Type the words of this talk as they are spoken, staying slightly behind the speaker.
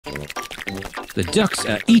The ducks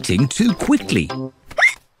are eating too quickly.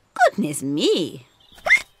 Goodness me!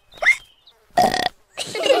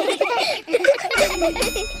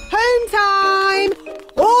 Home time!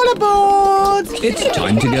 All aboard! It's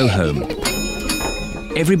time to go home.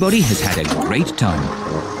 Everybody has had a great time.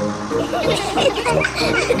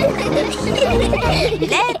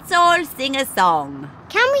 Let's all sing a song.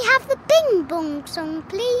 Can we have the Bing Bong song,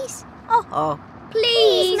 please? Oh,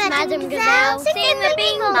 Please, Madam Gazelle, sing the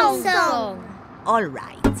Bing Bong song. all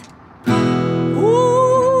right.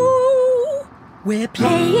 Ooh, we're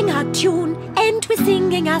playing a tune and we're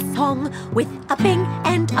singing a song with a bing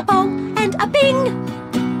and a bong and a bing.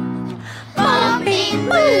 Bong, bing,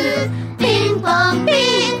 boo. Bing, bong,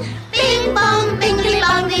 bing. Bing, bong, bingly,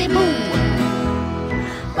 bongly, boo.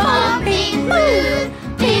 Bong, bing, boo.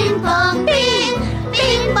 Bing, bong, bing.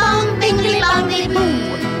 Bing, bong, bingly, bongly, boo.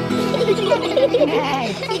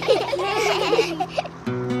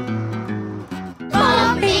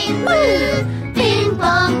 Bong, bing, boo. Bing,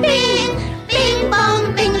 bong, bing. Bing,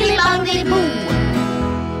 bong, bingly, bongly, boo.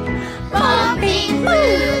 Bong, bing,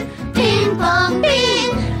 boo. Bing, bong, bing.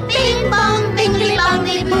 Bing, bong, bingly,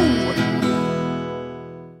 bongly, boo.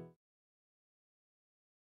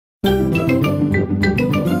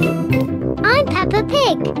 I'm Peppa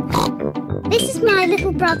Pig. This is my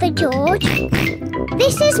little brother George.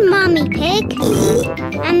 This is Mummy Pig.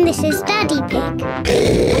 And this is Daddy Pig.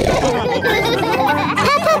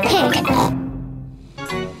 Peppa Pig.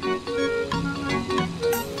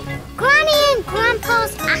 Granny and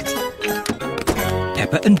Grandpa's attic.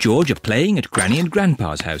 Peppa and George are playing at Granny and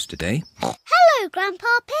Grandpa's house today. Hello, Grandpa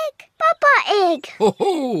Pig. Peppa Egg.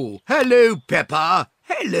 Oh, hello, Peppa.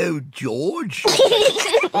 Hello, George.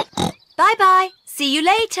 Bye-bye. See you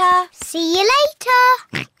later. See you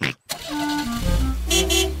later.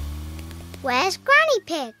 Where's Granny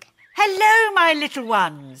Pig? Hello, my little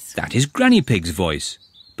ones. That is Granny Pig's voice.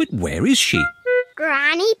 But where is she?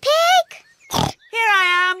 Granny Pig? Here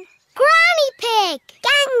I am. Granny Pig!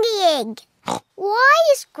 Granny Egg! Why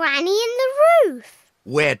is Granny in the roof?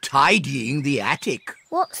 We're tidying the attic.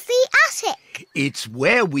 What's the attic? It's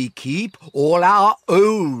where we keep all our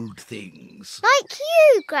old things. Like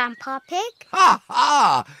you, Grandpa Pig. Ha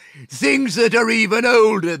ha! Things that are even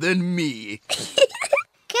older than me.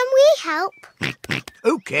 Can we help?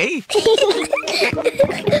 OK.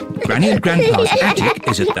 Granny and Grandpa's attic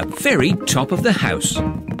is at the very top of the house.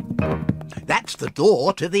 That's the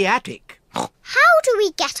door to the attic. How do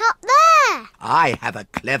we get up there? I have a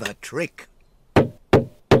clever trick.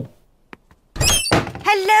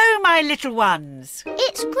 Hello, my little ones.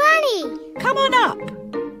 It's Granny. Come on up.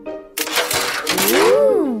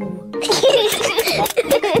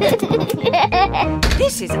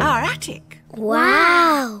 This is our attic.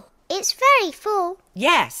 Wow. It's very full.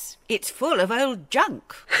 Yes, it's full of old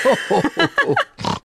junk.